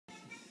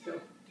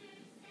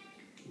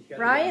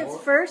Ryan's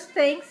first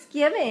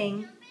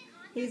Thanksgiving.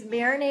 He's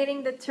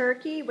marinating the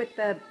turkey with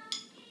the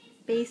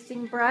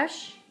basting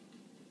brush.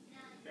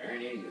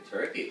 Marinating the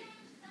turkey.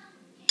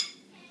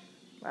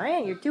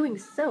 Ryan, you're doing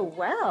so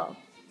well.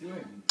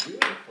 Doing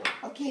beautiful.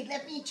 Okay,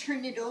 let me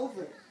turn it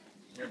over.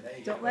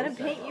 Don't let him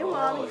paint you, Oh,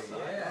 Mommy.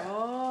 yeah.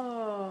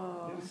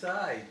 Oh. New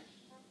side.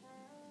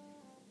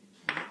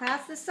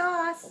 Pass the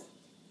sauce.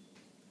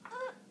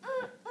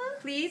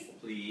 Please.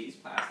 Please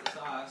pass the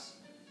sauce.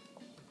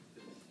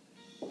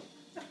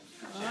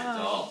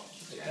 Oh.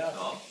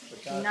 Gentle.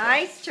 Gentle.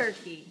 Nice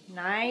turkey.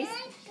 Nice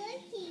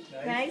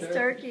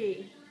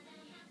turkey.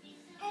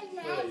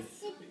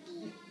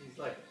 He's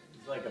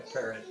like a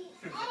parrot.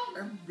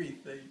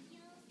 Everything.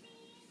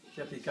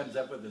 Except he comes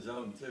up with his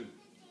own too.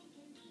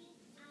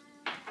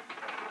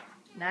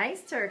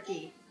 Nice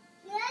turkey.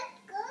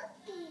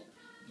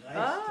 Nice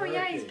Oh, turkey.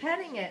 yeah, he's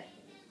petting it.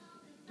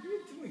 What are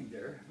you doing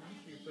there? What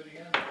are you putting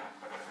on?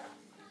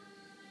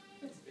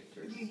 That's a big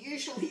turkey. You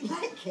usually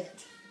like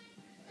it.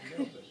 I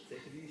know, but take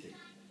it easy.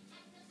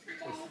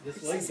 This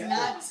This is leg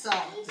not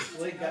salt. This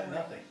leg got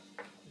nothing.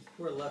 This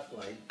poor left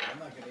leg. I'm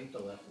not going to eat the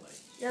left leg.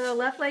 Yeah, the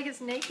left leg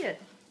is naked.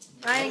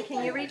 Ryan,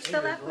 can you reach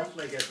the left leg? Left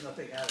leg has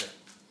nothing on it.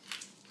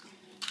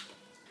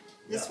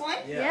 This Yeah. one?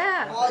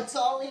 Yeah. Oh, it's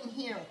all in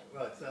here.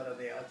 Well, it's not on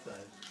the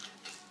outside.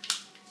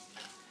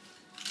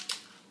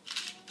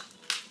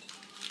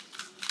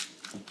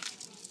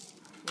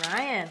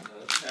 Ryan,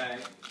 Okay.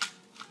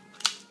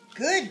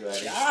 Good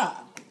Ready? job.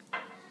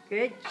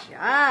 good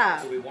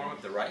job. So we warm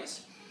up the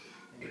rice?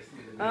 You just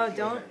need a Oh, new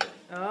don't. spoon.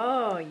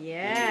 Oh,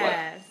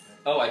 yes.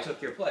 Oh, I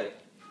took your plate.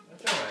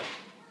 That's all right.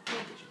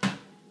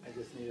 I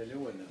just need a new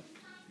one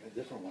though. A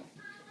different one.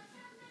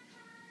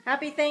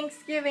 Happy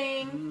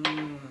Thanksgiving.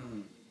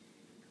 Mmm.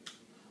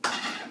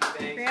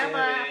 Grandma,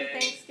 happy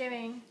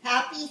Thanksgiving.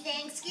 Happy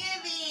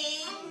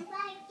Thanksgiving.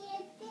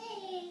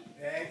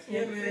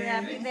 Thanksgiving.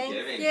 Happy Thanksgiving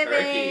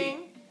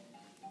Thanksgiving.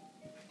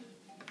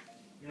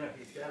 You know,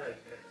 he's got a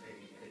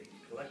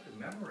collective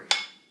memory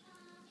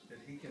that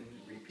he can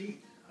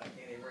repeat. I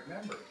can't even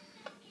remember.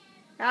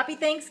 Happy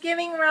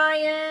Thanksgiving,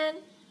 Ryan.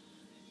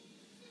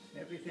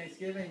 Happy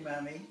Thanksgiving,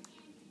 Mommy.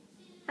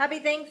 Happy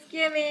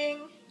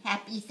Thanksgiving.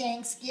 Happy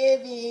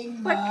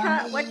Thanksgiving,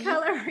 Mommy. What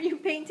color are you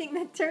painting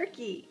the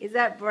turkey? Is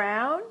that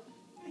brown?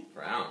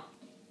 Brown.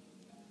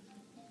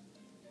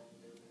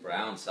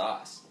 Brown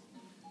sauce.